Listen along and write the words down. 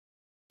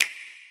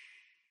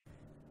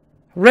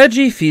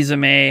Reggie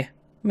Fils-Aime,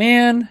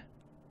 man,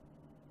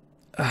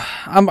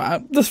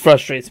 this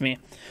frustrates me.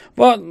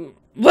 But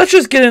let's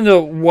just get into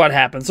what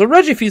happened. So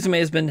Reggie Fils-Aime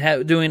has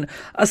been doing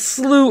a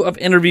slew of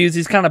interviews.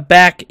 He's kind of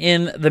back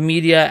in the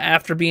media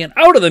after being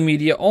out of the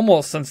media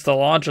almost since the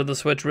launch of the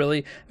Switch, really.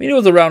 I mean, he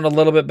was around a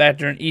little bit back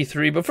during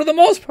E3, but for the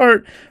most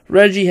part,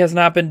 Reggie has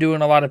not been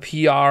doing a lot of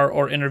PR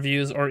or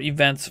interviews or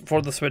events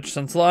for the Switch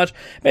since launch.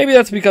 Maybe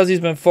that's because he's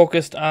been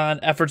focused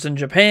on efforts in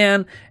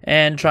Japan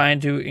and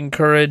trying to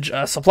encourage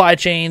supply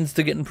chains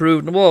to get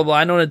improved and blah, blah, blah.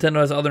 I know Nintendo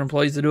has other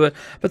employees to do it,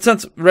 but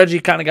since Reggie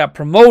kind of got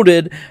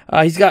promoted,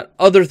 he's got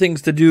other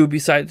things to do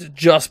besides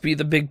just be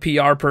the big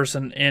PR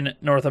person in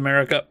North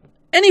America.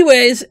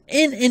 Anyways,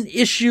 in an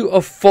issue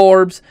of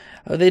Forbes,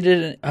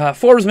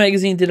 Forbes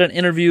magazine did an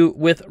interview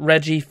with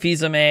Reggie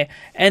Fils-Aime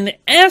and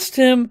asked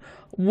him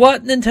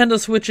what Nintendo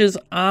Switch's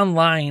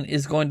online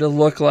is going to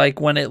look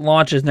like when it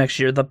launches next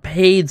year, the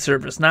paid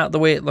service, not the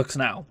way it looks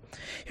now.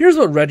 Here's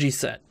what Reggie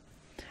said.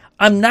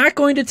 I'm not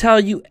going to tell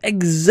you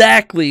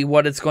exactly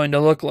what it's going to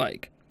look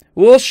like.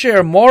 We'll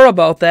share more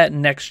about that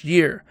next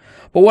year.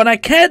 But what I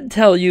can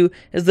tell you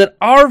is that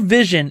our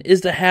vision is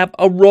to have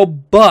a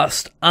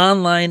robust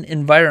online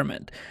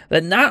environment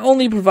that not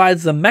only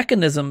provides the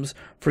mechanisms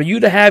for you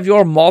to have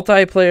your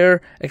multiplayer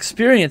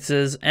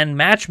experiences and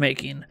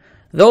matchmaking.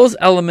 Those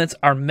elements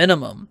are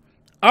minimum.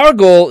 Our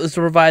goal is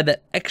to provide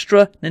that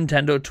extra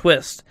Nintendo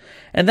twist.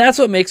 And that's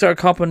what makes our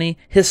company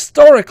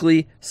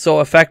historically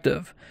so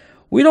effective.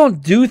 We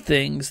don't do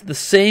things the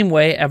same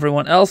way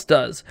everyone else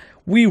does.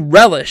 We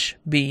relish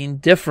being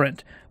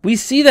different. We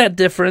see that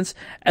difference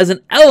as an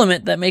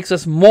element that makes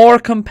us more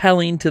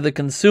compelling to the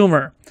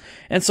consumer.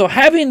 And so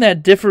having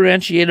that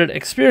differentiated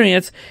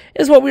experience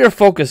is what we are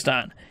focused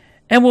on.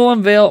 And we'll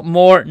unveil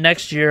more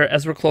next year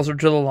as we're closer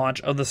to the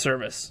launch of the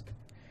service.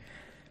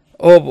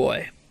 Oh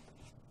boy.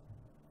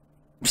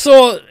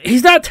 So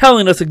he's not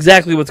telling us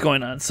exactly what's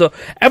going on. So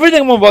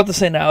everything I'm about to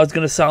say now is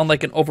going to sound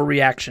like an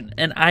overreaction.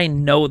 And I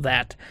know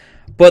that.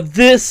 But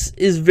this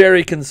is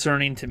very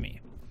concerning to me.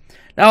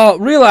 Now,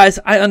 realize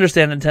I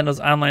understand Nintendo's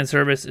online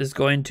service is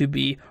going to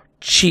be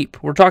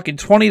cheap. We're talking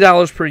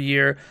 $20 per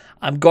year.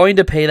 I'm going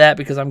to pay that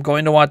because I'm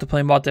going to want to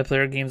play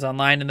multiplayer games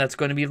online, and that's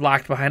going to be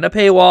locked behind a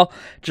paywall,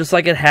 just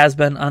like it has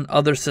been on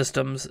other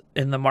systems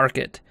in the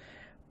market.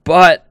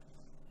 But,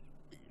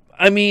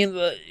 I mean,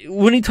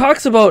 when he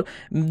talks about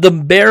the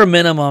bare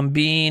minimum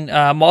being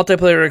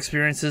multiplayer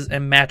experiences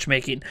and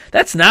matchmaking,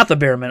 that's not the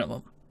bare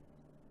minimum.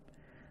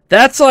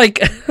 That's like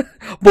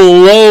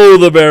below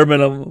the bare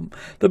minimum.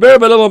 The bare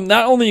minimum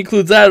not only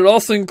includes that, it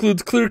also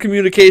includes clear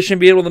communication,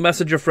 being able to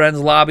message your friends,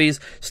 lobbies,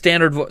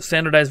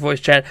 standardized voice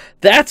chat.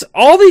 That's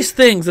all these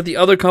things that the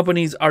other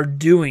companies are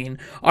doing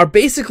are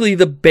basically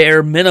the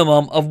bare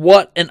minimum of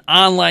what an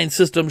online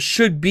system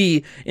should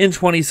be in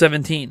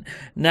 2017.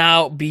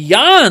 Now,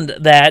 beyond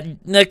that,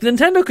 like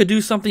Nintendo could do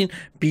something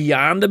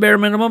beyond the bare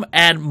minimum,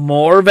 add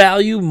more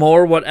value,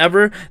 more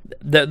whatever,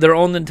 their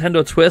own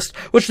Nintendo twist,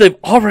 which they've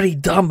already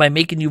done by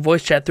making you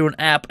voice chat through an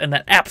app, and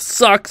that app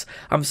sucks.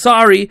 I'm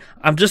sorry.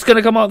 I'm just going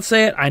to come out and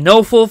say it. I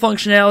know full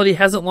functionality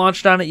hasn't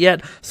launched on it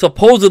yet.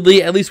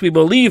 Supposedly, at least we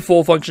believe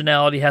full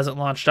functionality hasn't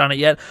launched on it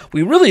yet.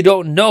 We really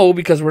don't know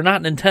because we're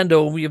not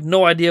Nintendo and we have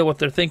no idea what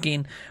they're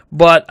thinking.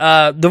 But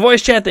the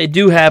voice chat they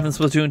do have in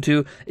Splatoon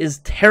 2 is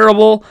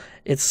terrible.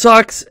 It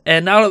sucks,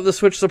 and now that the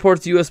Switch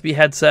supports USB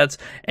headsets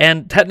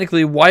and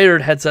technically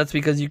wired headsets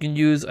because you can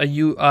use a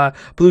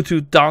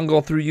Bluetooth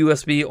dongle through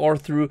USB or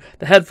through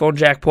the headphone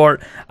jack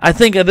port, I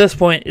think at this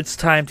point it's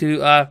time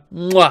to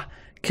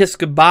kiss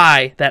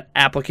goodbye that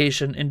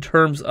application in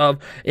terms of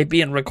it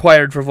being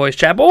required for voice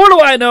chat. But what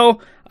do I know?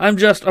 I'm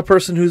just a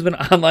person who's been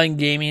online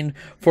gaming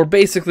for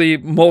basically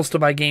most of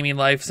my gaming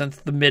life since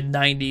the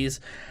mid-90s.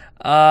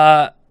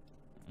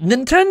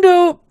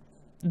 Nintendo,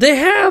 they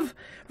have...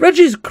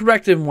 Reggie's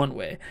correct in one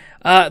way.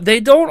 They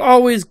don't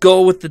always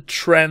go with the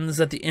trends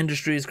that the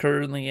industry is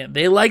currently in.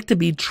 They like to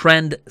be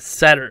trend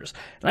setters.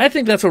 And I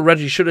think that's what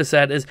Reggie should have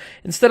said is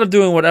instead of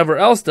doing whatever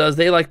else does,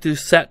 they like to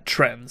set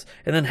trends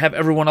and then have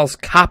everyone else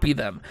copy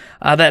them.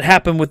 That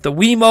happened with the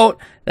Wiimote.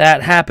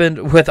 That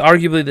happened with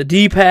arguably the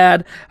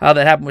D-pad. That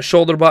happened with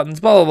shoulder buttons,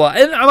 blah, blah, blah.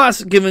 And I'm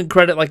not giving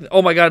credit like,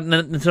 oh my God,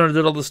 Nintendo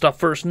did all this stuff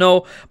first.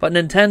 No, but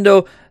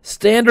Nintendo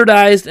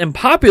standardized and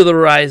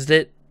popularized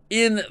it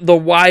in the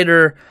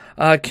wider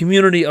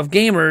community of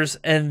gamers,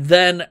 and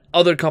then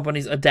other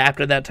companies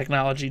adapted that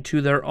technology to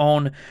their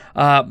own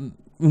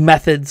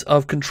methods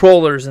of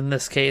controllers in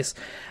this case.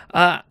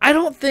 I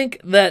don't think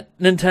that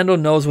Nintendo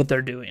knows what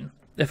they're doing,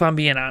 if I'm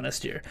being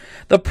honest here.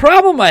 The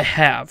problem I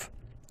have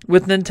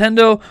with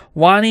Nintendo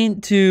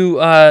wanting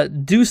to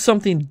do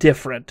something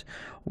different,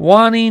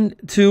 wanting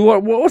to,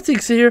 what's he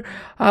say here?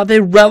 They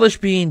relish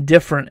being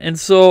different. And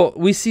so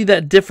we see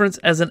that difference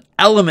as an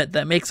element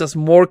that makes us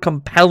more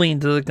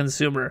compelling to the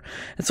consumer.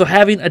 And so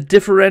having a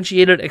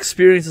differentiated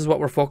experience is what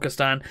we're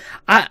focused on.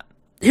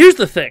 Here's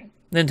the thing,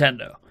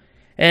 Nintendo.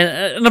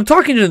 And I'm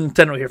talking to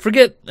Nintendo here.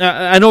 Forget,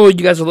 I know you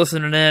guys are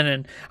listening in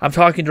and I'm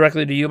talking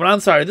directly to you, but I'm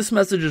sorry. This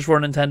message is for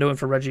Nintendo and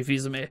for Reggie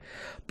Fils-Aime.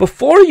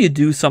 Before you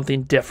do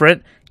something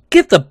different,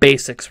 get the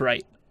basics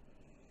right.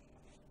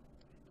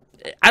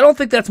 I don't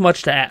think that's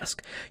much to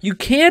ask. You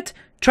can't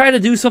try to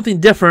do something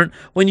different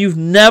when you've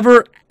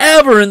never,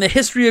 ever in the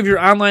history of your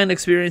online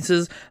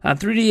experiences on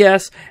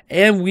 3DS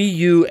and Wii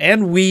U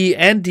and Wii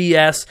and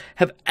DS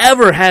have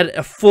ever had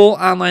a full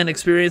online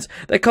experience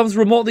that comes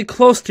remotely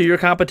close to your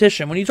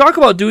competition. When you talk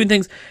about doing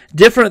things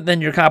different than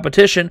your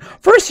competition,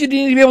 first you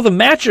need to be able to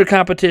match your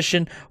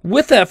competition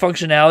with that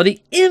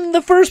functionality in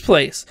the first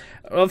place.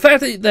 The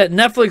fact that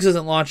Netflix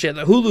isn't launched yet,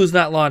 that Hulu's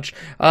not launched,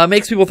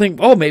 makes people think,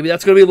 oh, maybe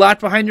that's going to be locked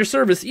behind your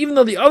service. Even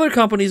though the other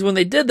companies, when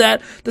they did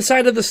that,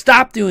 decided to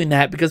stop doing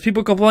that because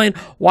people complain,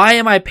 why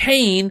am I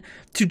paying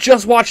to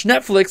just watch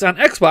Netflix on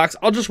Xbox?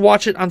 I'll just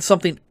watch it on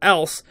something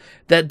else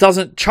that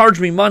doesn't charge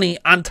me money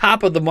on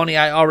top of the money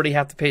I already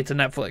have to pay to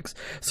Netflix.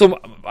 So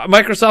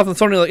Microsoft and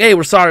Sony are like, hey,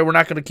 we're sorry, we're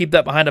not going to keep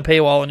that behind a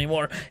paywall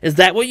anymore. Is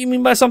that what you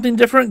mean by something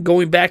different?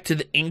 Going back to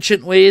the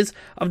ancient ways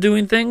of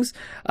doing things?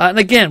 And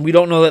again, we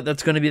don't know that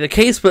that's going to be the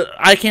case, but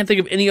I can't think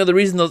of any other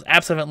reason those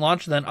apps haven't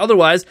launched then.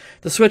 Otherwise,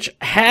 the Switch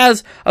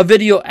has a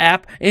video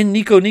app in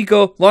Nico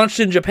Nico, launched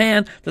in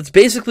Japan, that's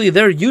basically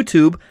their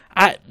YouTube.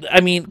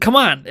 I mean, come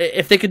on.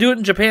 If they could do it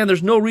in Japan,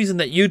 there's no reason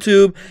that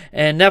YouTube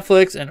and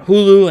Netflix and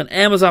Hulu and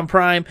Amazon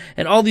Prime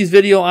and all these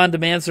video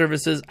on-demand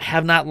services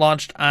have not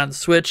launched on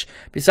Switch,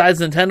 besides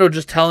Nintendo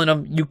just telling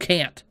them, you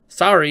can't.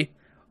 Sorry.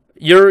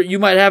 You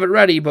might have it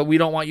ready, but we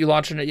don't want you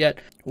launching it yet.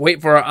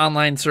 Wait for our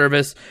online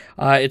service.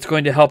 It's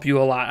going to help you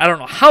a lot. I don't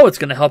know how it's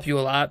going to help you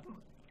a lot,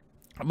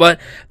 but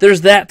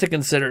there's that to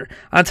consider.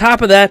 On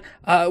top of that,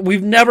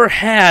 we've never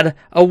had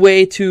a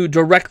way to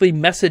directly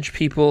message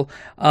people.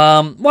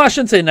 Well, I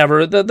shouldn't say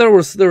never. There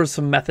was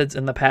some methods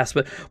in the past,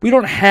 but we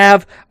don't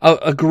have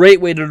a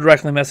great way to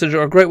directly message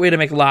or a great way to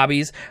make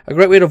lobbies, a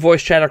great way to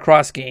voice chat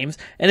across games.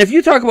 And if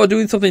you talk about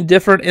doing something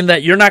different in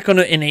that you're not going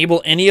to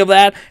enable any of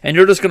that, and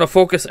you're just going to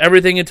focus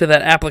everything into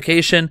that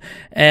application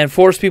and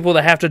force people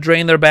to have to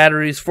drain their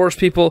batteries, force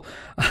people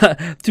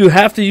to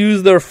have to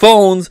use their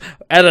phones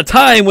at a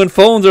time when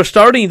phones are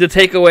starting to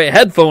take away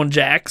headphone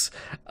jacks.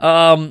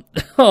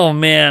 Oh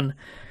man,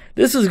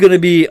 this is going to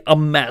be a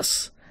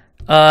mess.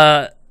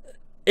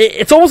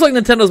 It's almost like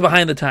Nintendo's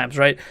behind the times,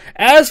 right?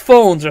 As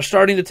phones are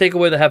starting to take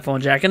away the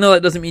headphone jack, I know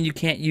that doesn't mean you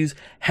can't use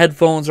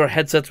headphones or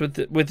headsets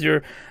with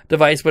your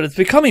device, but it's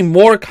becoming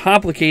more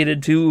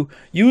complicated to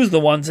use the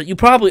ones that you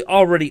probably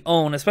already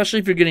own, especially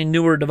if you're getting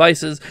newer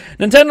devices.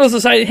 Nintendo's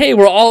decided, hey,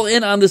 we're all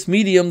in on this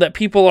medium that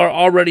people are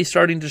already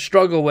starting to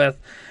struggle with.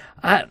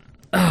 I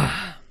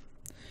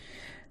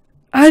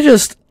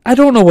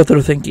don't know what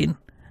they're thinking.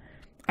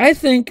 I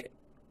think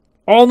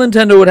all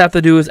Nintendo would have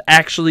to do is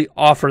actually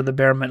offer the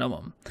bare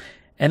minimum.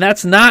 And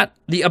that's not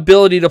the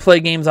ability to play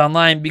games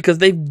online, because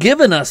they've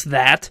given us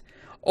that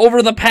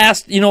over the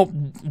past,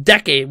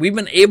 decade. We've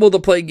been able to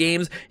play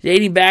games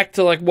dating back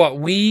to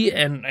Wii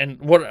and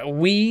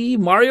Wii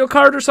Mario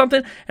Kart or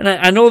something. And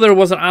I know there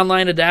was an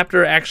online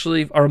adapter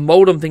actually, or a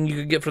modem thing you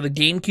could get for the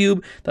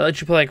GameCube that lets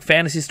you play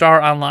Phantasy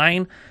Star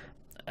Online.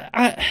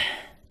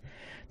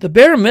 The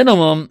bare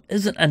minimum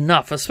isn't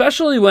enough,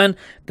 especially when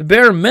the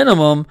bare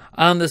minimum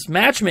on this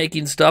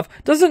matchmaking stuff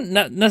doesn't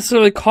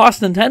necessarily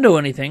cost Nintendo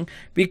anything,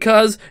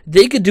 because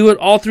they could do it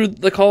all through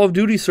the Call of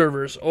Duty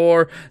servers,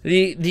 or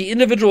the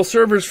individual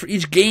servers for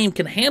each game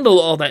can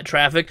handle all that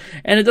traffic,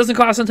 and it doesn't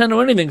cost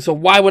Nintendo anything, so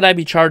why would I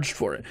be charged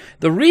for it?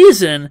 The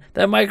reason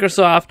that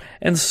Microsoft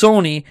and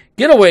Sony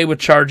get away with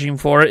charging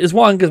for it is,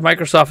 one, because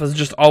Microsoft has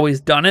just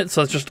always done it,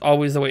 so it's just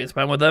always the way it's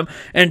been with them,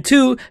 and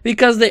two,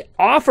 because they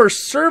offer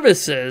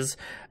services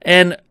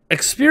and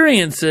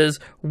experiences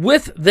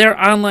with their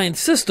online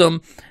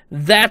system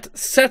that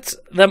sets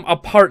them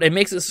apart and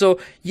makes it so,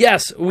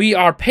 yes, we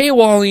are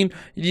paywalling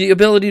the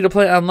ability to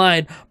play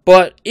online,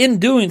 but in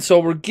doing so,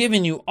 we're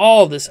giving you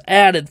all this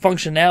added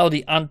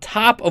functionality on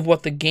top of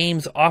what the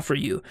games offer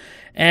you.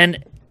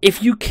 And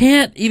if you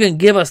can't even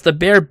give us the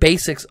bare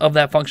basics of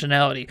that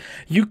functionality,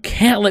 you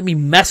can't let me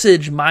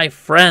message my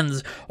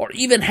friends or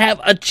even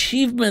have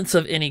achievements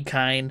of any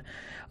kind,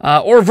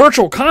 or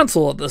virtual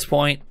console at this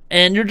point,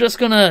 and you're just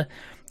going to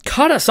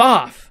cut us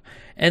off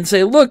and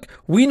say, look,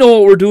 we know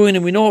what we're doing,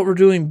 and we know what we're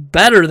doing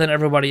better than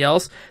everybody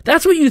else.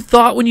 That's what you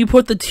thought when you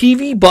put the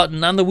TV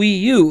button on the Wii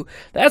U.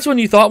 That's when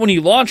you thought when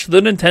you launched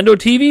the Nintendo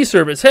TV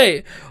service.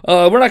 Hey,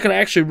 we're not going to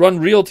actually run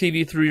real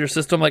TV through your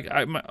system like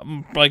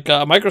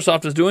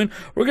Microsoft is doing.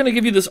 We're going to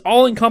give you this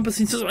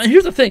all-encompassing system. And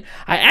here's the thing.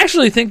 I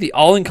actually think the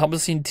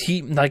all-encompassing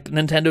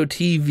Nintendo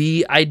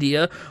TV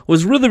idea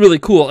was really, really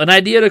cool. An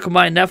idea to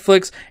combine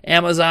Netflix,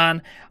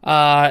 Amazon,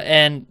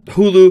 and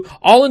Hulu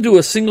all into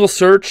a single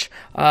search.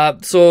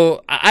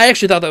 So I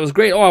actually thought that was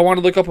great. Oh, I want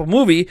to look up a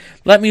movie.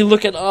 Let me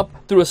look it up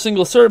through a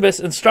single service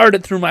and start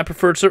it through my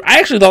preferred service. I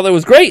actually thought that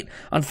was great.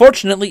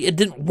 Unfortunately, it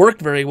didn't work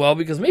very well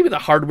because maybe the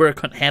hardware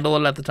couldn't handle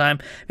it at the time.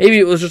 Maybe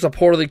it was just a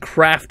poorly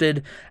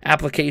crafted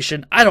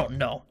application. I don't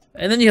know.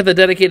 And then you have the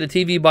dedicated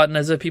TV button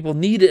as if people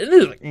need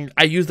it.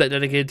 I use that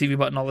dedicated TV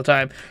button all the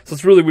time, so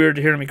it's really weird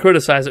to hear me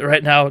criticize it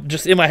right now.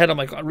 Just in my head, I'm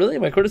like, oh, really?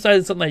 Am I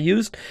criticizing something I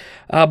used?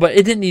 But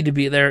it didn't need to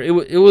be there.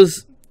 It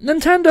was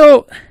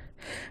Nintendo.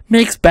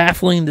 makes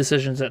baffling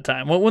decisions at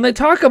times. When they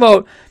talk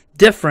about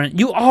different,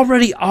 you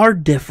already are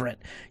different.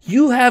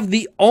 You have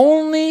the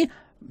only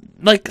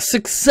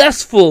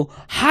successful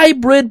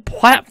hybrid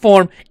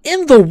platform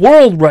in the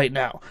world right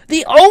now.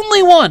 The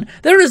only one.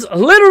 There is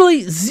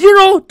literally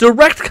zero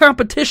direct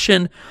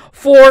competition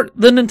for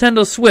the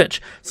Nintendo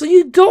Switch. So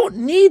you don't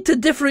need to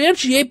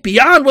differentiate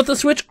beyond what the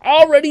Switch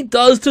already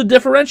does to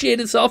differentiate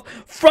itself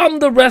from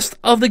the rest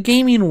of the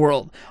gaming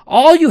world.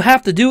 All you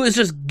have to do is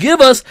just give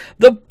us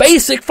the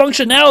basic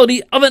functionality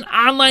of an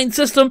online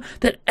system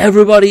that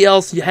everybody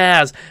else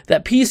has.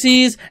 That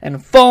PCs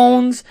and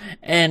phones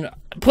and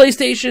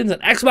PlayStations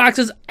and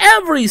Xboxes,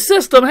 every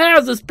system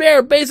has this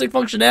bare basic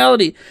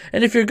functionality.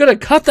 And if you're going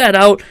to cut that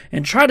out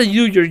and try to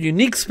use your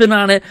unique spin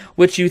on it,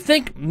 which you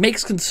think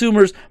makes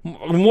consumers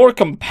more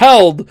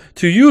compelled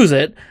to use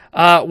it,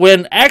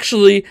 when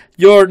actually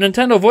your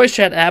Nintendo voice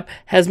chat app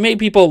has made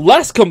people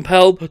less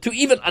compelled to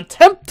even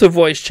attempt to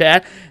voice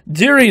chat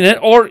during it,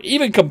 or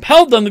even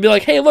compelled them to be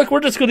like, hey, look, we're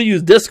just going to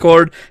use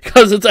Discord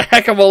because it's a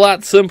heck of a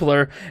lot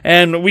simpler,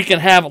 and we can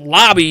have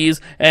lobbies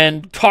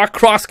and talk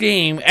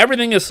cross-game.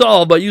 Everything is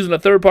solved by using a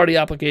third-party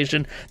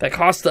application that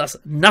costs us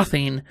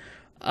nothing.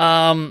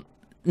 Nintendo.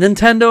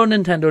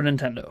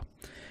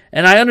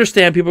 And I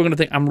understand people are going to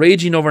think I'm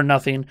raging over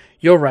nothing.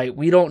 You're right.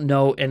 We don't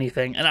know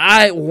anything. And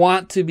I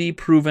want to be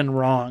proven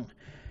wrong.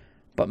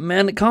 But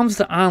man, it comes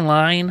to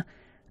online,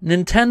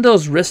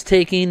 Nintendo's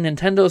risk-taking,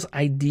 Nintendo's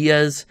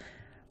ideas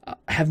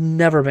have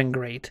never been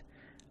great.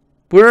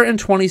 We're in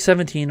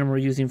 2017 and we're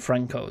using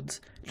friend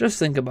codes. Just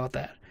think about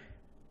that.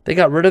 They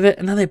got rid of it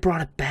and then they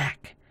brought it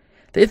back.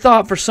 They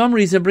thought for some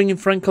reason bringing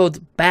friend codes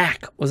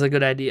back was a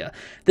good idea.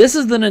 This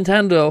is the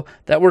Nintendo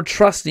that we're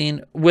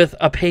trusting with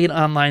a paid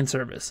online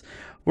service.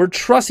 We're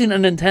trusting a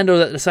Nintendo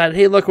that decided,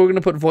 hey, look, we're going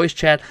to put voice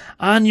chat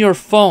on your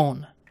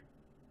phone.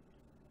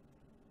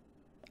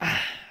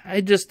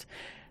 This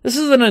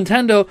is a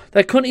Nintendo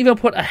that couldn't even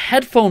put a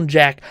headphone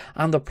jack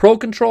on the Pro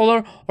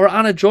Controller or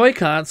on a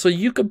Joy-Con so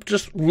you could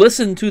just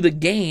listen to the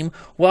game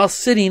while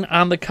sitting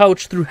on the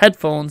couch through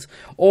headphones.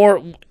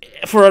 Or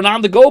for an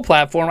on-the-go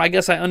platform, I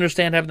guess I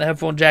understand having the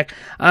headphone jack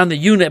on the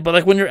unit,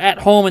 but when you're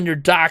at home and you're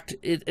docked,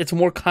 it's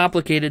more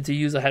complicated to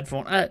use a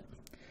headphone.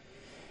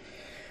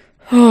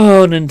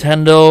 Oh,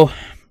 Nintendo.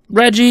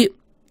 Reggie,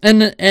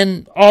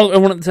 and all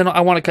Nintendo,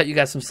 I want to cut you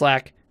guys some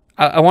slack.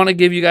 I want to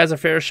give you guys a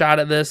fair shot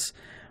at this,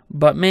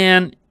 but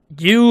man,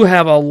 you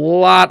have a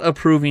lot of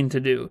proving to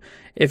do.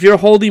 If you're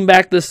holding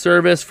back this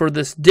service for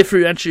this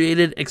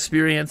differentiated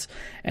experience,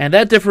 and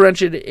that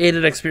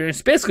differentiated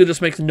experience basically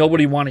just makes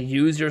nobody want to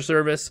use your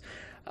service,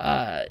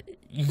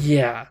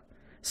 yeah.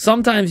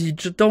 Sometimes you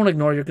just don't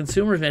ignore your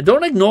consumers, man.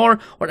 Don't ignore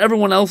what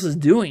everyone else is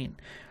doing.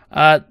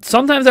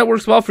 Sometimes that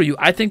works well for you.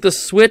 I think the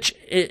Switch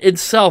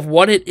itself,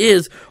 what it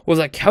is, was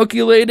a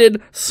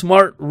calculated,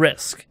 smart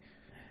risk.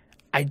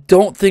 I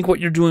don't think what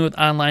you're doing with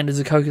online is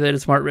a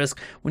calculated, smart risk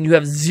when you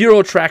have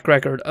zero track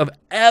record of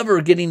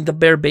ever getting the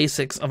bare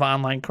basics of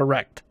online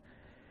correct.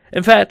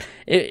 In fact,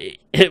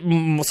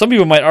 some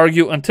people might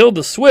argue until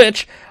the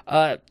Switch,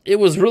 it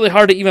was really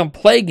hard to even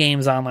play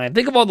games online.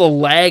 Think of all the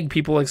lag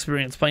people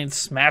experience playing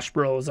Smash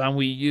Bros. On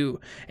Wii U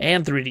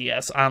and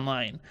 3DS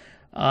online.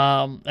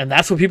 And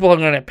that's what people are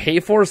going to pay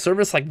for, a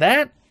service like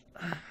that?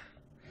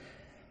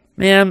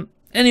 Man.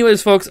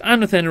 Anyways, folks, I'm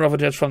Nathaniel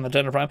Ruffajets from the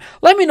Nintendo Prime.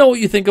 Let me know what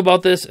you think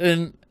about this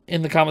in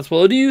the comments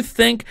below. Do you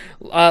think,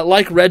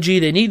 like Reggie,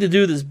 they need to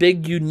do this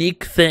big,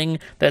 unique thing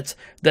that's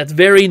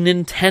very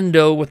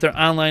Nintendo with their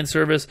online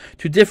service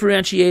to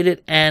differentiate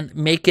it and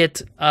make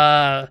it,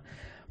 I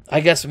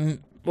guess,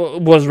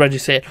 what does Reggie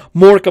say,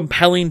 more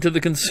compelling to the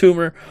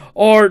consumer?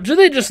 Or do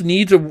they just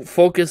need to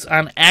focus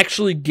on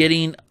actually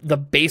getting the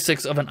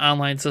basics of an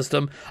online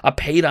system, a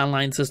paid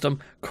online system,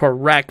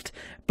 correct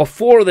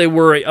before they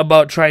worry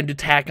about trying to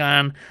tack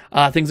on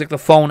things like the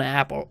phone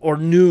app or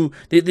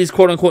these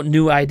quote-unquote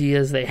new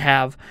ideas they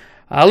have?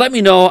 Let me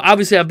know.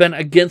 Obviously, I've been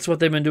against what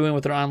they've been doing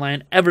with their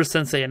online ever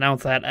since they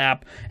announced that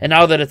app. And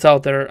now that it's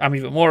out there, I'm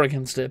even more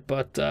against it.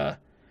 But you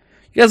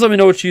guys let me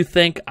know what you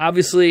think.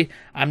 Obviously,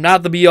 I'm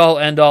not the be-all,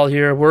 end-all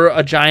here. We're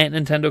a giant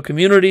Nintendo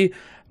community.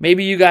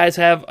 Maybe you guys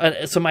have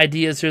some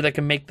ideas here that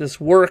can make this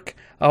work,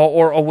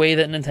 or a way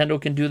that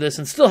Nintendo can do this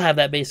and still have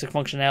that basic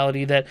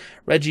functionality that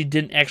Reggie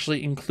didn't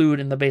actually include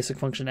in the basic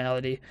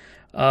functionality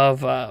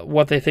of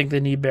what they think they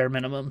need bare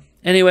minimum.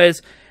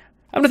 Anyways,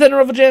 I'm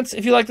Nathaniel Ruffajets.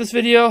 If you like this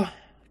video,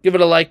 give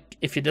it a like.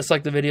 If you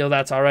dislike the video,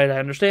 that's all right. I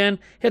understand.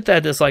 Hit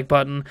that dislike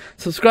button.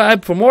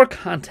 Subscribe for more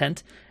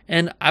content.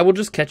 And I will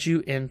just catch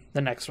you in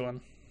the next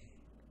one.